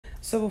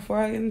So before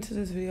I get into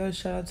this video,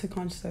 shout out to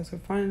Conscious X for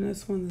finding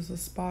this one. This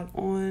is spot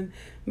on.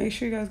 Make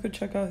sure you guys go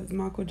check out his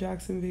Michael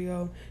Jackson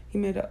video. He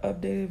made an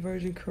updated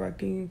version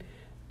correcting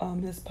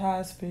his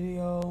past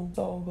video.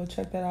 So go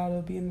check that out.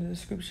 It'll be in the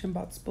description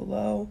box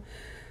below.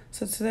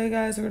 So today,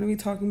 guys, we're going to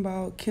be talking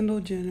about Kendall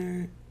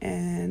Jenner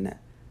and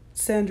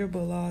Sandra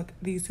Bullock.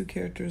 These two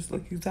characters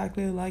look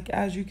exactly alike,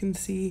 as you can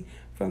see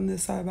from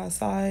this side by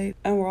side.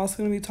 And we're also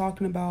going to be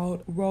talking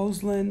about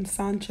Rosalind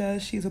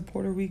Sanchez. She's a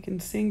Puerto Rican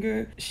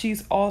singer.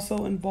 She's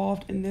also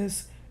involved in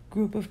this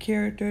group of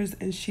characters,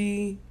 and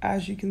she,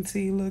 as you can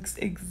see, looks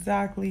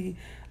exactly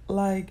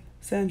like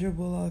Sandra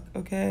Bullock,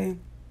 okay?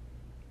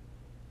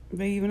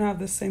 They even have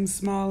the same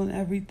smile and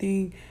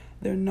everything.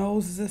 Their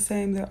nose is the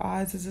same, their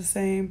eyes is the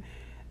same.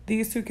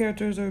 These two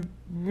characters are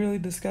really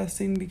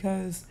disgusting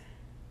because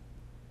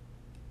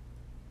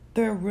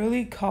they're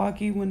really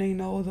cocky when they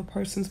know the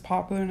person's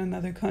popular in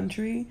another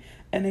country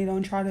and they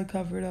don't try to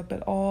cover it up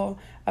at all.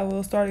 I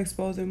will start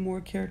exposing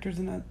more characters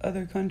in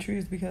other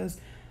countries because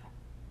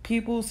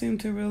people seem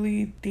to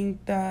really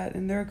think that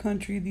in their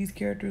country these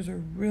characters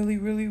are really,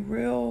 really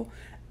real,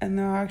 and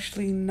they're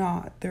actually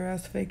not. They're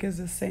as fake as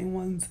the same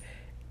ones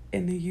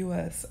in the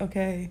US,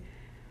 okay?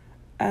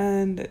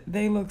 And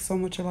they look so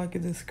much alike,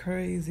 it is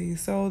crazy.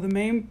 So the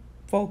main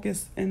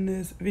focus in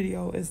this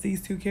video is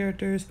these two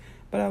characters,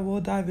 but I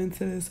will dive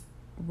into this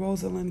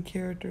Rosalind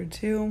character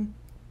too.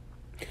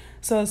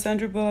 So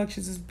Sandra Bullock,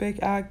 she's this big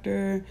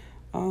actor.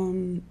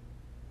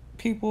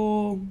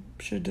 People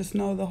should just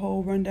know the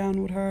whole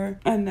rundown with her.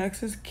 And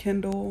next is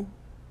Kendall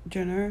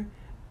Jenner,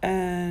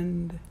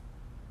 and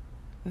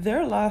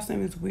their last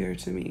name is weird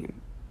to me.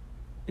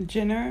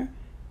 Jenner,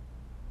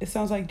 it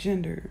sounds like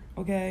gender,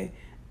 okay?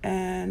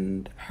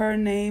 And her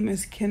name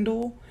is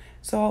Kendall.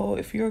 So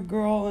if you're a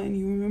girl and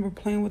you remember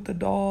playing with the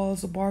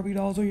dolls, the Barbie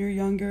dolls when you're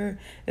younger,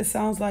 it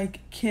sounds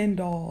like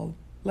Kendall,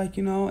 like,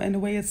 you know, and the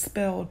way it's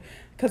spelled.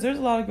 Because there's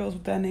a lot of girls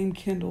with that name,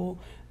 Kendall,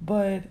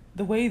 but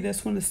the way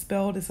this one is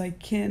spelled is like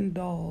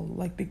Kendall,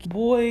 like the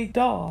boy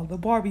doll, the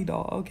Barbie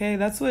doll, okay?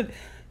 That's what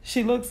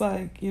she looks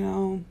like, you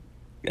know?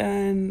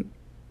 And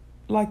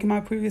like in my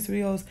previous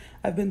videos,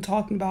 I've been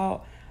talking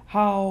about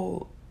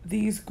how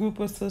these group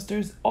of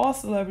sisters, all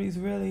celebrities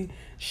really,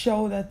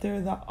 show that they're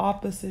the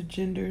opposite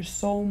gender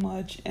so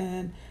much,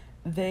 and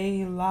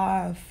they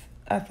laugh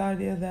at the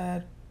idea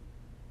that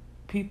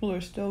people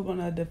are still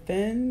gonna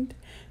defend,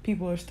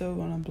 people are still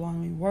gonna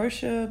blindly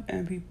worship,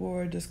 and people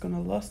are just gonna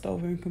lust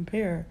over and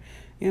compare,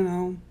 you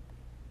know?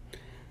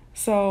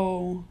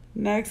 So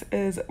next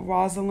is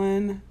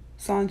Rosalind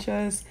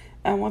Sanchez.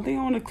 And one thing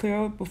I want to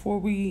clear up before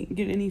we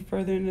get any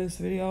further in this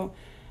video: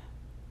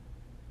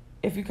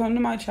 if you come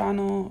to my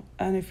channel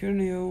and if you're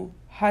new,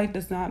 height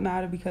does not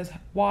matter, because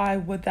why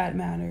would that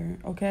matter,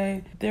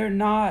 okay? They're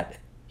not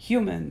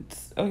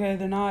humans, okay?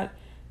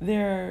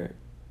 They're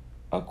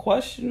a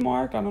question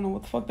mark. I don't know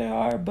what the fuck they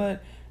are,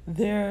 but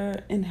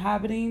they're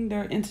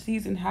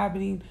entities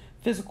inhabiting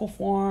physical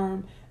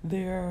form.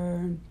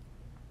 They're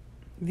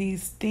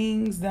these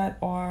things that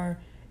are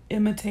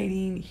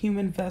imitating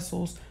human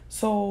vessels.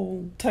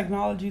 So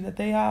technology that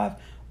they have,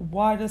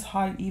 why does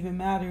height even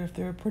matter if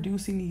they're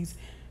producing these,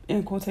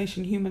 in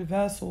quotation, human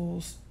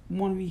vessels,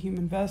 wannabe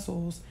human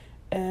vessels,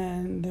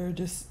 and they're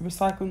just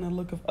recycling the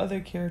look of other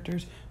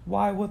characters?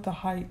 Why would the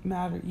height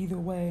matter either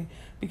way?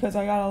 Because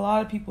I got a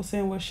lot of people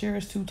saying, well, Cher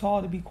is too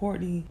tall to be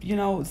Courtney. You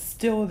know, it's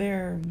still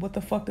there. What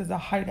the fuck does the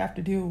height have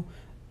to do?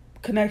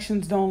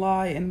 Connections don't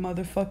lie, and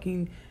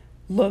motherfucking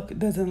look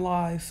doesn't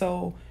lie.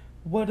 So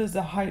what does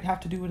the height have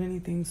to do with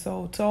anything?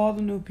 So to all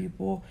the new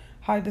people,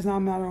 height does not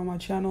matter on my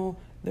channel.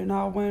 They're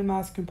not wearing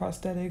masks and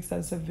prosthetics.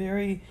 That's a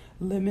very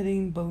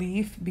limiting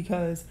belief,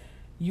 because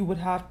you would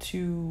have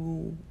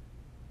to,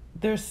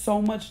 there's so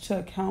much to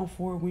account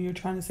for when you're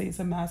trying to say it's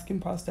a mask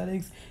and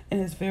prosthetics, and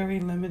it's very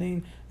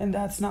limiting, and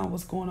that's not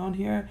what's going on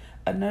here.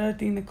 Another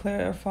thing to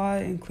clarify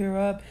and clear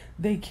up: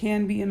 they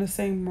can be in the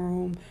same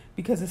room,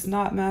 because it's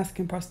not mask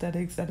and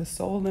prosthetics. That is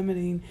so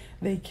limiting.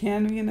 They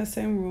can be in the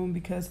same room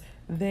because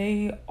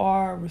they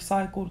are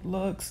recycled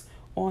looks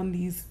on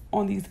these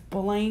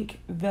blank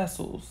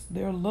vessels.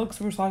 Their looks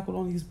recycled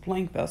on these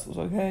blank vessels,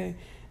 okay?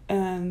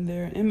 And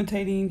they're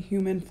imitating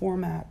human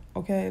format,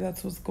 okay?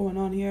 That's what's going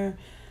on here.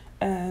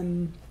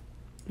 And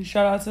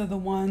shout out to the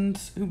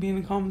ones who be in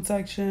the comment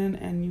section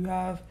and you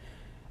have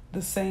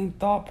the same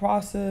thought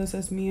process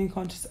as me and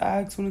Conscious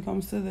X when it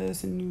comes to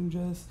this, and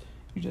you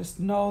just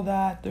know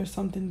that there's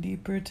something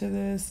deeper to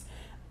this.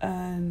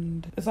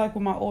 And it's like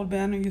what my old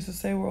banner used to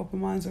say, where open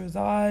minds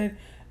reside.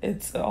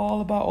 It's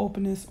all about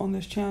openness on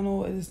this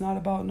channel. It is not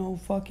about no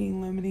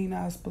fucking limiting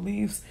ass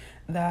beliefs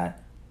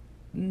that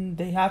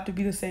they have to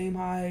be the same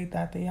height,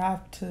 that they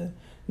have to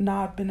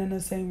not been in the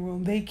same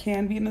room. They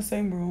can be in the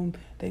same room.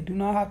 They do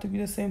not have to be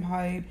the same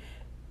height.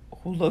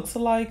 Who looks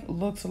alike,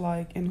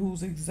 and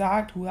who's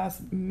exact, who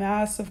has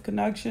massive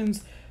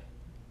connections,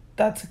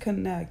 that's a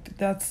connect.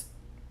 That's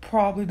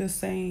probably the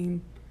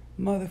same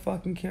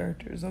motherfucking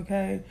characters,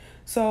 okay?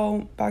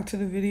 So back to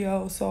the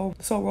video. So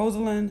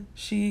Rosalind,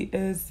 she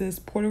is this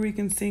Puerto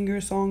Rican singer,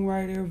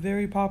 songwriter,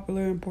 very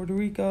popular in Puerto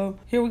Rico.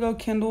 Here we go,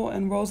 Kendall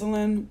and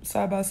Rosalind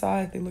side by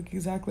side. They look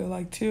exactly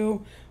alike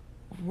too.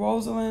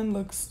 Rosalind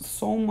looks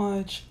so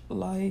much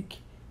like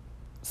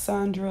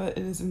Sandra. It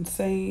is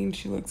insane.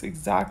 She looks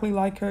exactly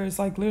like her. It's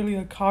like literally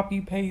a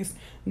copy paste,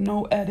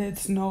 no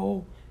edits,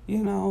 no, you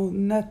know,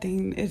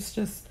 nothing. It's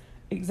just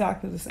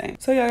exactly the same.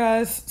 So yeah,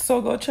 guys,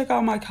 so go check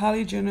out my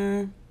Kylie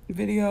Jenner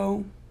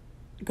video.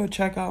 Go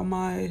check out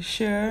my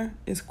Share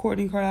is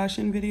Kourtney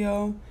Kardashian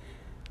video.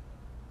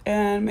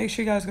 And make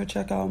sure you guys go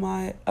check out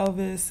my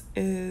Elvis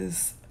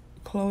is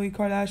Khloe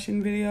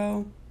Kardashian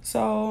video.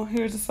 So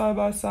here's a side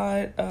by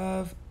side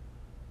of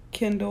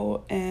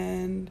Kendall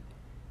and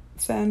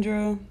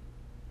Sandra.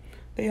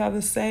 They have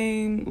the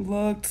same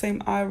look,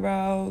 same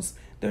eyebrows.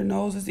 Their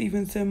nose is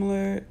even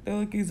similar. They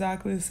look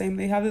exactly the same.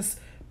 They have this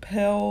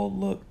pale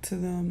look to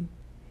them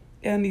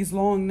and these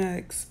long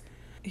necks.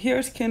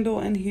 Here's Kendall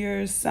and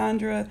here's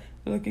Sandra.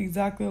 They look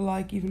exactly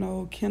alike, even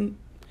though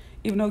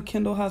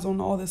Kendall has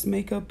on all this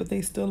makeup, but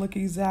they still look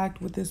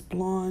exact with this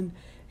blonde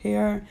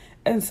hair.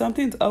 And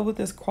something's up with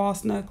this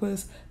cross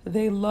necklace.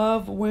 They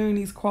love wearing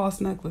these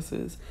cross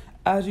necklaces.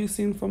 As you've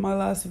seen from my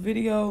last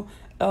video,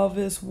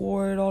 Elvis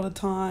wore it all the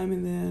time,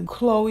 and then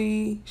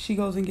Chloe, she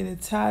goes and get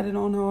it tatted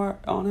on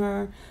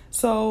her.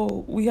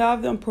 So we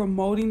have them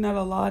promoting that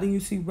a lot, and you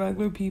see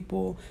regular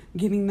people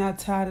getting that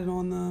tatted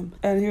on them.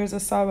 And here's a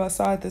side by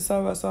side. The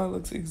side by side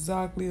looks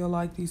exactly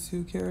alike, these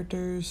two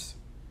characters.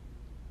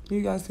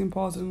 You guys can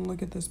pause it and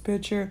look at this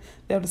picture.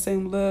 They have the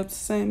same lips,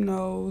 same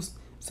nose,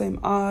 same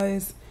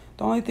eyes.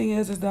 The only thing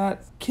is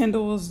that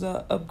Kendall is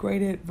the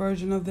upgraded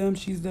version of them.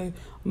 She's the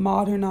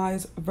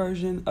modernized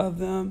version of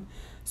them.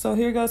 So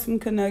here goes some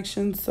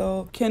connections.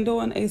 So Kendall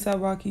and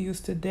A$AP Rocky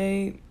used to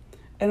date.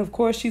 And of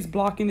course she's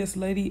blocking this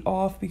lady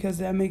off because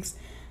that makes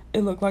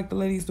it look like the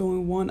lady's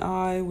doing one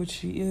eye, which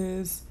she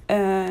is.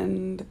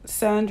 And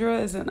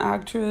Sandra is an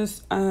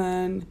actress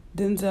and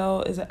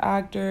Denzel is an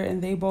actor,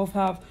 and they both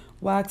have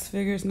wax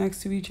figures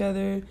next to each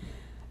other.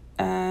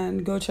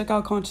 And go check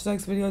out Conscious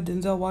X video,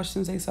 Denzel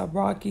Washington's A$AP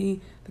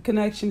Rocky. The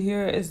connection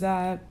here is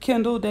that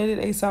Kendall dated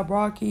A$AP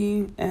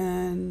Rocky,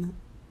 and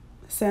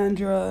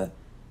Sandra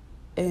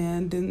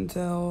and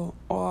Denzel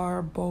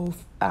are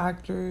both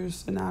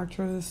actors and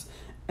actress,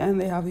 and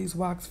they have these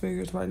wax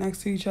figures right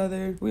next to each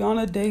other.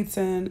 Rihanna dates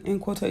and, in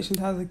quotations,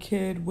 has a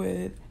kid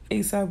with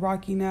A$AP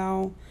Rocky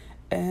now,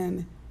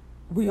 and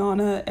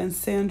Rihanna and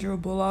Sandra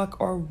Bullock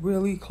are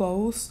really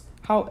close.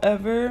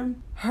 However,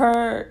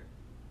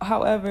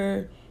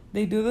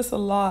 they do this a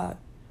lot,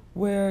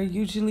 where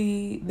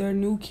usually their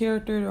new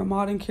character, their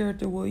modern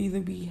character, will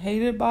either be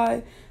hated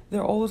by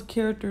their old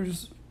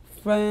character's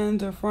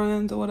friends or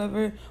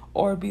whatever,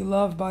 or be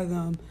loved by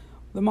them.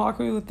 The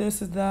mockery with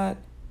this is that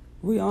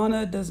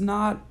Rihanna does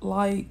not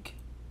like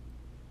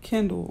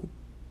Kendall,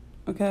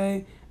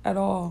 okay, at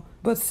all.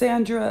 But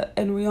Sandra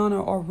and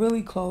Rihanna are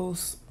really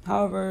close.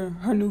 However,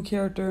 her new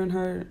character and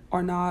her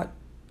are not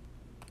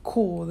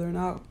cool. They're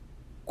not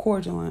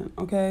cordial,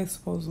 okay,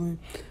 supposedly.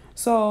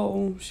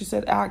 So she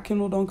said,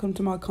 Kendall, don't come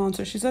to my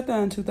concert. She said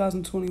that in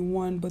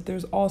 2021, but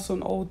there's also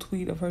an old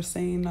tweet of her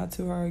saying that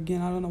to her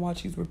again. I don't know why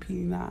she's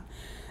repeating that.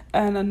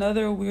 And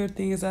another weird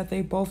thing is that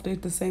they both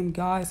date the same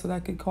guy, so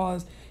that could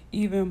cause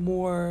even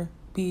more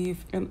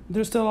beef. And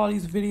there's still all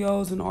these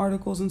videos and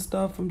articles and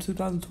stuff from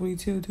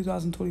 2022,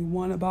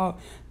 2021 about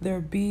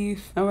their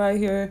beef. And right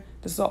here,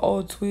 this is an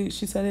old tweet.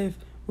 She said, if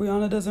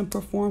Rihanna doesn't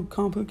perform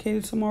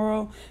Complicated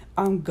tomorrow,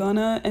 I'm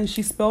gonna, and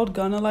she spelled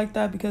gonna like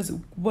that because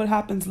what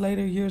happens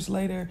later, years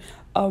later,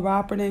 a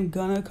rapper named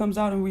Gunna comes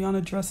out and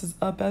Rihanna dresses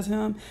up as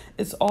him.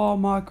 It's all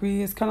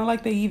mockery. It's kind of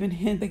like they even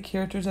hint the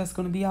characters that's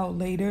going to be out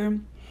later.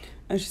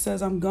 And she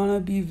says, I'm gonna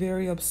be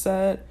very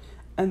upset.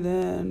 And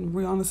then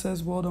Rihanna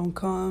says, well, don't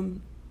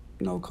come.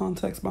 No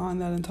context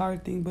behind that entire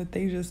thing, but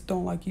they just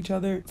don't like each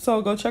other.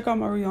 So go check out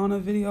my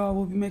Rihanna video. I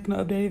will be making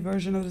an updated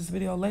version of this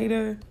video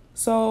later.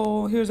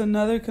 So here's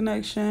another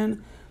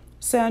connection.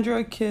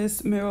 Sandra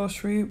kissed Meryl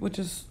Streep,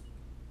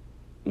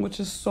 which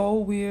is so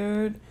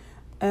weird.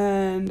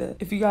 And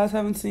if you guys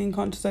haven't seen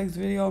Conscious X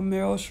video,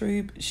 Meryl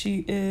Streep,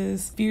 she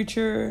is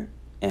Future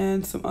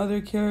and some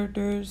other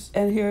characters.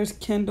 And here's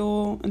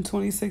Kendall in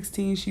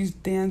 2016. She's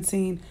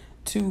dancing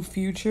to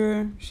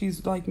Future.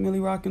 She's like Millie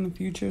rocking the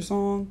Future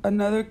song.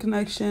 Another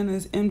connection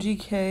is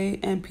MGK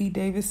and Pete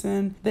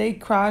Davidson. They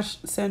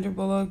crashed Sandra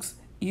Bullock's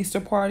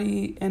Easter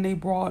party and they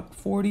brought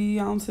 40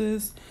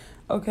 ounces.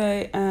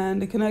 Okay,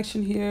 and the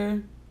connection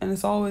here, and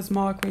it's always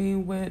mockery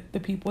with the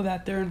people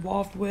that they're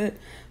involved with.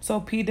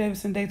 So Pete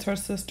Davidson dates her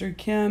sister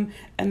Kim,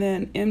 and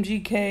then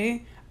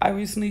MGK, I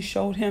recently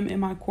showed him in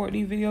my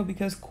Kourtney video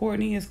because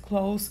Kourtney is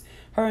close.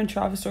 Her and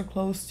Travis are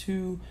close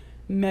to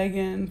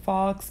Megan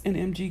Fox and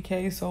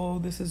MGK, so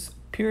this is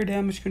pure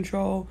damage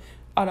control.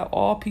 Out of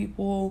all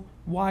people,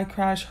 why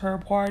crash her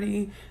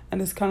party? And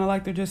it's kind of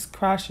like they're just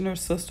crashing her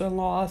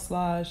sister-in-law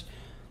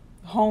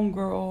 /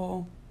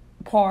 homegirl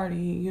party,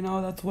 you know,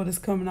 that's what it's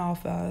coming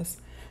off as.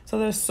 So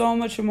there's so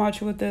much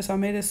gematria with this. I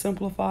made it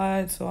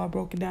simplified, so I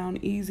broke it down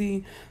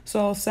easy.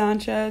 So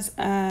Sanchez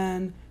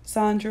and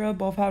Sandra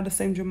both have the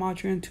same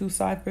gematria in 2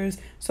 ciphers.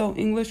 So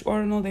English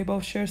ordinal, they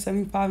both share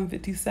 75 and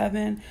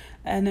 57.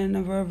 And in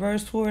the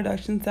reverse full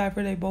reduction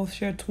cipher, they both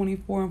share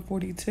 24 and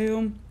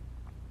 42.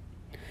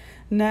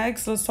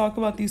 Next, let's talk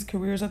about these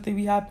careers that they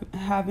be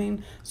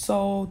having.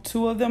 So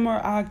 2 of them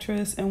are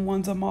actress and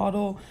 1's a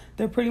model.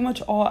 They're pretty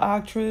much all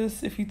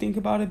actress if you think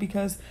about it,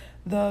 because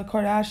the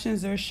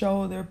Kardashians, their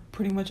show, they're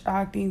pretty much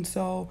acting.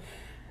 So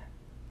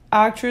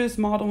actress,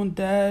 model, and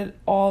dead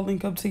all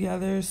link up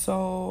together.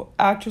 So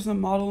actress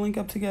and model link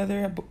up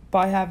together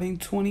by having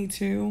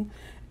 22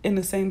 in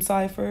the same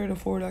cipher, the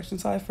full reduction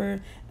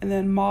cipher. And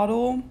then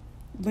model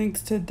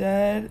links to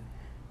dead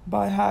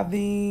by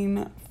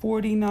having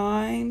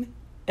 49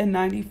 and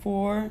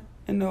 94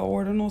 in the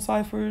ordinal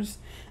ciphers.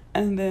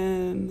 And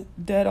then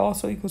dead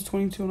also equals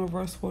 22 in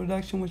reverse full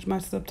reduction, which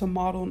matches up to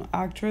model and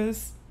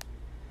actress.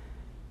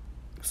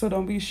 So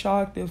don't be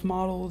shocked if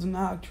models and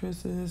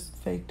actresses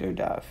fake their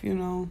death, you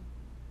know.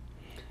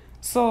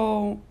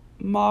 So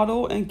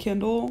model and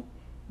Kendall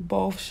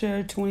both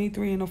share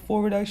 23 in a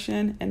full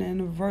reduction and in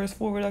a reverse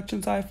full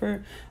reduction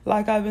cipher.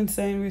 Like I've been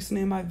saying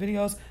recently in my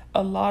videos,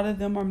 a lot of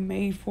them are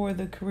made for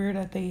the career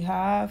that they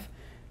have.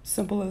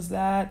 Simple as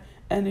that.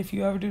 And if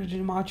you ever do the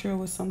gematria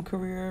with some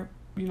career,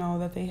 you know,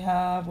 that they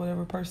have,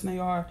 whatever person they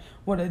are,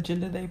 what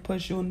agenda they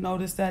push, you'll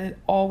notice that it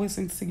always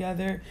links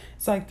together.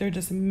 It's like they're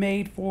just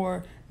made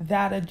for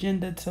that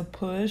agenda to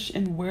push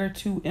and where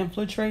to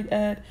infiltrate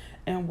at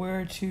and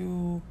where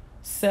to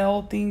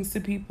sell things to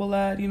people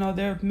at. You know,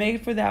 they're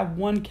made for that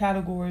one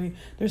category.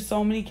 There's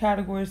so many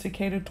categories to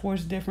cater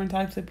towards different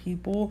types of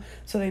people,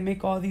 so they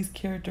make all these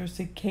characters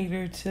to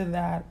cater to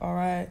that. All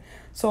right,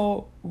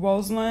 so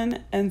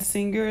Rosalind and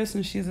singer,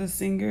 since she's a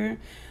singer,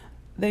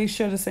 they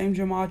share the same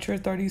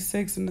gematria,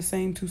 36, in the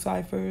same 2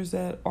 ciphers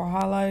that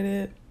are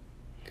highlighted.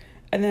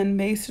 And then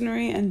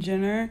masonry and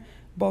Jhene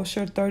both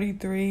share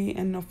 33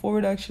 in the full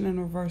reduction and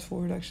reverse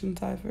full reduction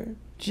cipher.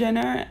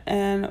 Jhene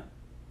and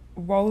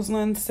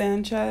Rosalind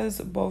Sanchez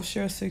both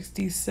share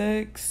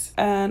 66.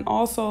 And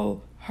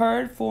also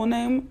her full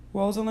name,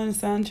 Rosalind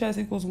Sanchez,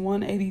 equals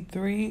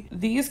 183.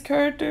 These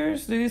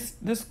characters,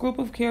 this group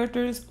of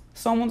characters,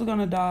 someone's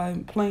gonna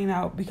die playing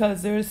out,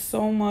 because there's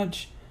so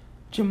much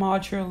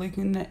gematria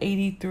linking to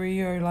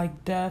 83 or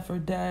like death or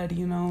dead,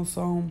 you know.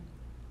 So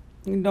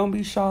don't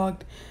be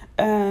shocked.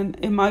 And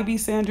it might be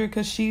Sandra,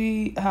 because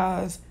she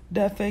has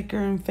death faker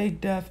and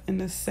fake death in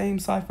the same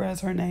cipher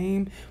as her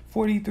name,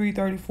 43,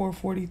 34,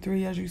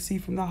 43, as you see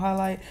from the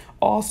highlight.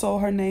 Also,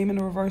 her name in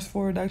the reverse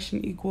full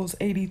reduction equals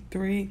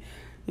 83,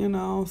 you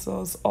know.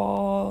 So it's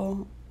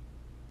all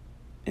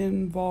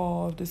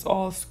involved. It's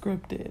all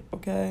scripted,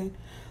 okay?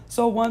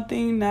 So one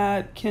thing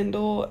that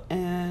Kendall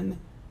and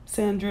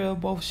Sandra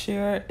both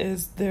share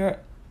is their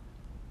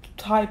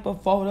type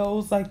of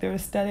photos, like their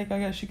aesthetic, I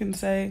guess you can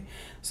say.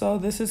 So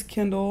this is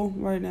Kendall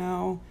right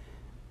now,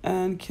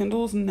 and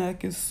Kendall's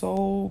neck is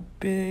so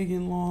big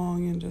and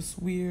long and just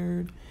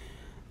weird.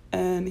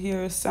 And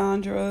here's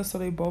Sandra, so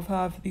they both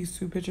have these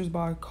 2 pictures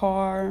by a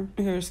car.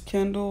 Here's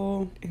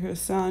Kendall,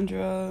 here's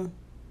Sandra,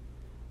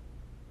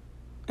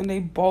 and they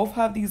both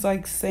have these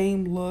like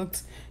same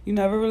looks. You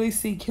never really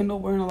see Kendall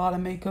wearing a lot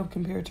of makeup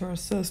compared to her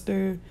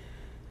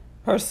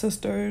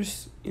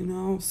sisters, you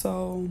know.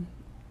 So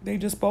they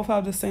just both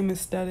have the same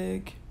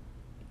aesthetic.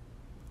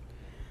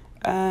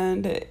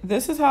 And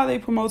this is how they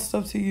promote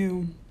stuff to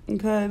you,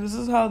 okay? This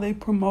is how they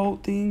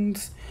promote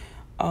things.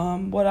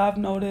 What I've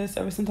noticed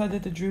ever since I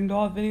did the Dream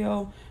Doll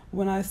video,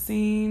 when I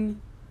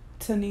seen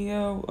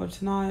Tania or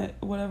Tonight,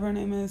 whatever her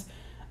name is,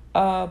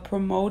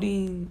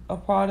 promoting a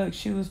product,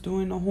 she was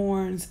doing the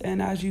horns.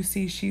 And as you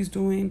see, she's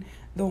doing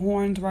the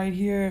horns right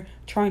here,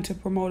 trying to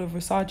promote a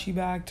Versace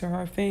bag to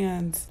her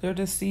fans. They're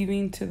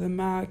deceiving to the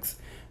max.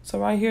 So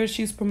right here,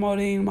 she's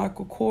promoting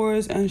Michael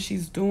Kors, and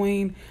she's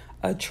doing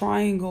a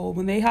triangle.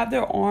 When they have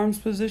their arms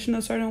positioned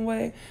a certain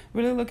way,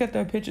 really look at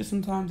their pictures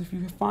sometimes. If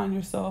you find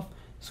yourself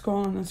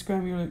scrolling on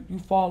Instagram, you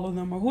follow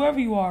them, or whoever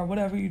you are,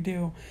 whatever you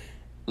do,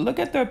 look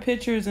at their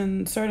pictures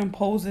and certain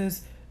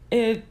poses.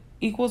 It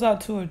equals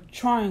out to a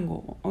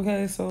triangle,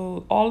 okay?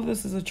 So all of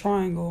this is a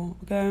triangle,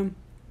 okay?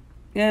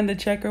 And the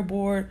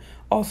checkerboard,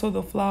 also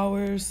the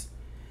flowers.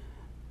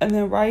 And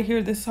then right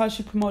here, this is how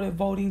she promoted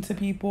voting to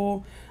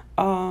people.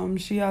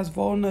 She has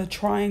voting a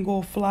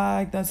triangle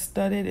flag that's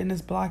studded and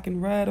is black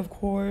and red, of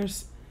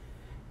course.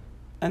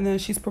 And then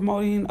she's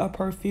promoting a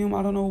perfume.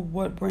 I don't know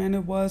what brand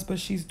it was, but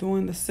she's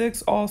doing the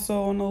 6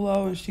 also on the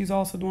low, and she's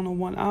also doing a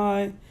 1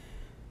 eye.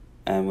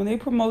 And when they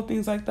promote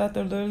things like that,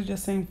 they're literally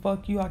just saying,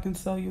 fuck you, I can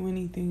sell you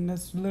anything.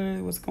 That's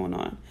literally what's going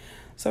on.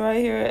 So right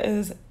here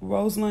is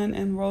Rosalind,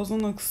 and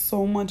Rosalind looks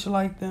so much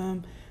like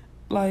them.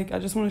 Like, I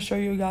just want to show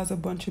you guys a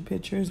bunch of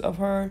pictures of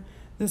her.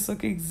 This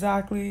looks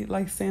exactly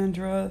like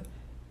Sandra.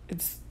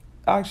 It's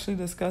actually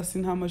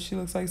disgusting how much she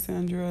looks like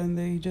Sandra, and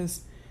they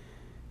just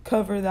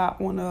cover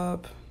that one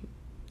up.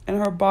 And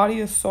her body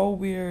is so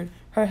weird.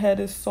 Her head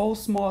is so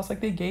small. It's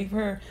like they gave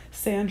her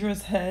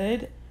Sandra's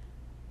head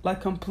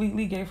like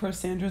completely gave her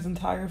Sandra's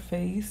entire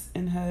face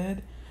and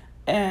head,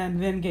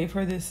 and then gave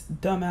her this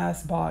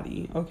dumbass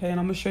body. Okay, and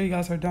I'm gonna show you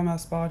guys her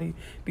dumbass body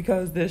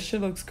because this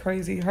shit looks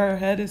crazy. Her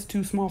head is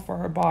too small for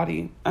her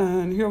body.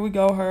 And here we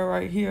go, her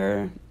right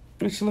here.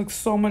 And she looks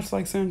so much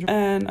like Sandra.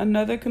 And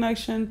another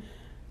connection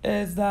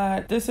is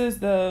that this is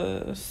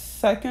the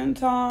second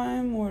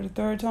time or the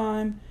third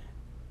time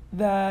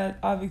that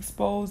I've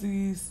exposed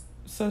these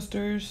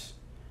sisters.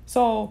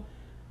 So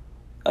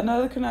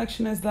another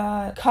connection is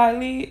that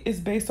Kylie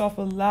is based off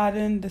a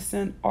Latin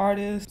descent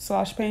artist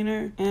 /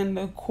 painter, and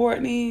the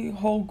Courtney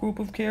whole group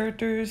of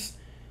characters,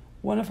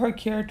 one of her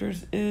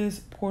characters is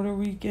Puerto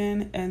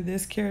Rican, and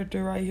this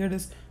character right here,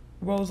 this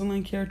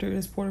Rosalind character,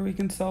 is Puerto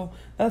Rican. So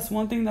that's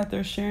one thing that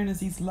they're sharing, is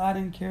these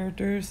Latin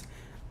characters,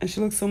 and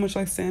she looks so much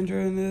like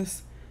Sandra in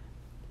this.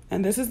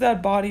 And this is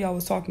that body I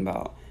was talking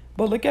about.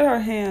 But look at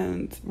her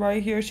hands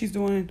right here. She's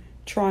doing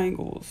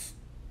triangles.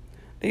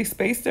 They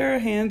space their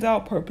hands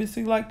out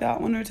purposely like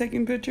that when they're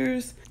taking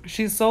pictures.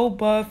 She's so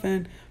buff,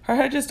 and her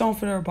head just don't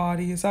fit her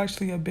body. It's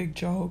actually a big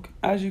joke,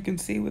 as you can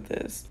see with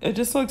this. It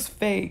just looks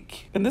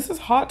fake. And this is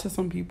hot to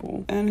some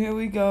people. And here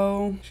we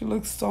go. She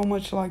looks so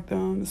much like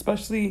them,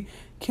 especially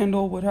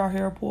Kendall with her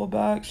hair pulled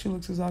back. She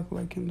looks exactly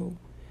like Kendall.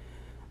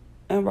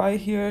 And right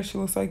here, she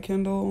looks like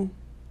Kendall.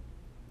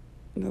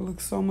 And they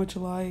look so much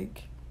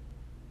alike.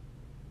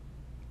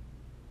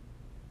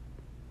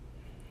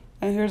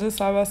 And here's a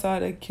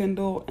side-by-side of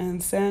Kendall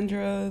and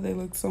Sandra. They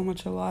look so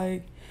much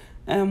alike.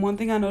 And one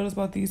thing I noticed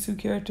about these two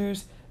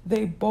characters,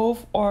 they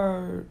both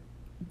are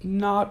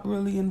not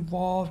really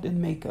involved in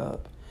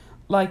makeup.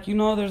 Like, you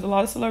know, there's a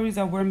lot of celebrities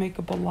that wear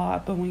makeup a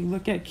lot, but when you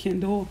look at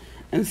Kendall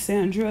and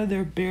Sandra,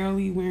 they're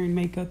barely wearing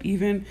makeup,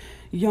 even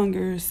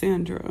younger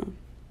Sandra.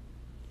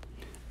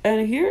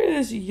 And here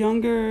is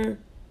younger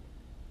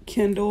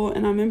Kendall.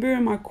 And I remember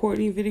in my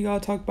Courtney video, I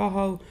talked about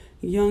how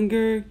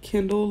younger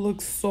Kendall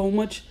looks so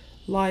much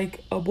like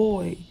a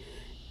boy,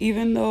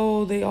 even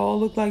though they all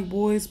look like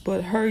boys,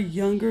 but her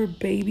younger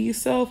baby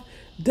self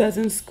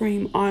doesn't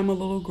scream I'm a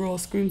little girl,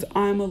 screams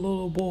I'm a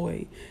little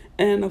boy.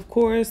 And of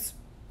course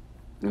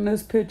in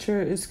this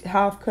picture it's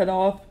half cut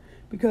off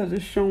because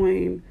it's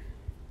showing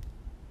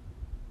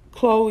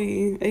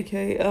Chlöe,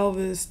 aka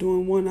Elvis,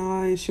 doing one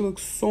eye, and she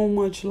looks so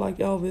much like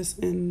Elvis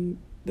in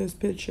this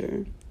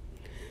picture.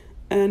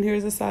 And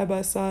here's a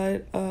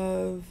side-by-side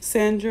of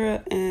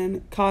Sandra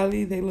and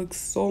Kylie. They look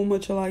so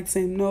much alike.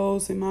 Same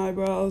nose, same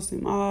eyebrows,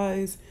 same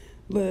eyes,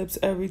 lips,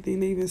 everything.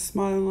 They even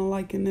smiling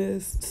alike in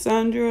this.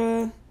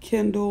 Sandra,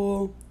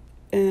 Kendall,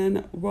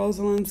 and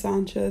Rosalind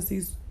Sanchez.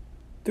 These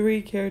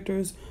three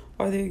characters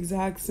are the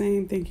exact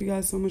same. Thank you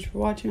guys so much for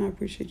watching. I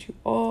appreciate you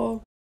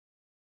all.